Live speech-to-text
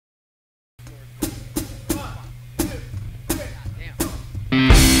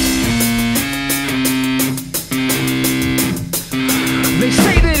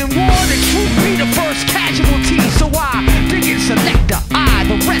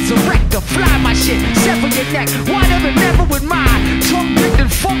resurrect the fly my shit, sever your neck, wider than ever with mine. Tongue picked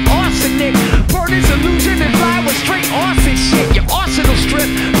and funk arsenic, burn his illusion and lie with straight arson shit. Your arsenal strip,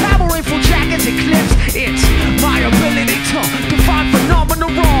 power rifle jackets and clips. It's my ability to define phenomenal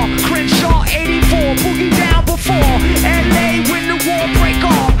raw. Crenshaw 84, boogie down before LA when the war break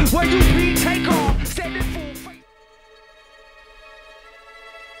off. Where you be, take off, standing full face.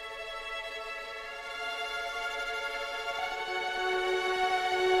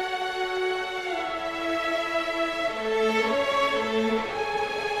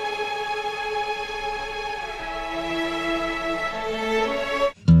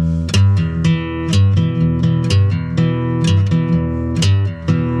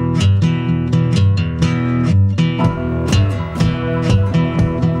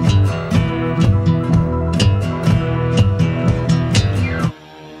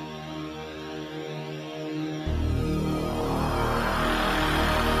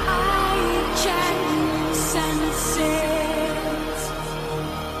 I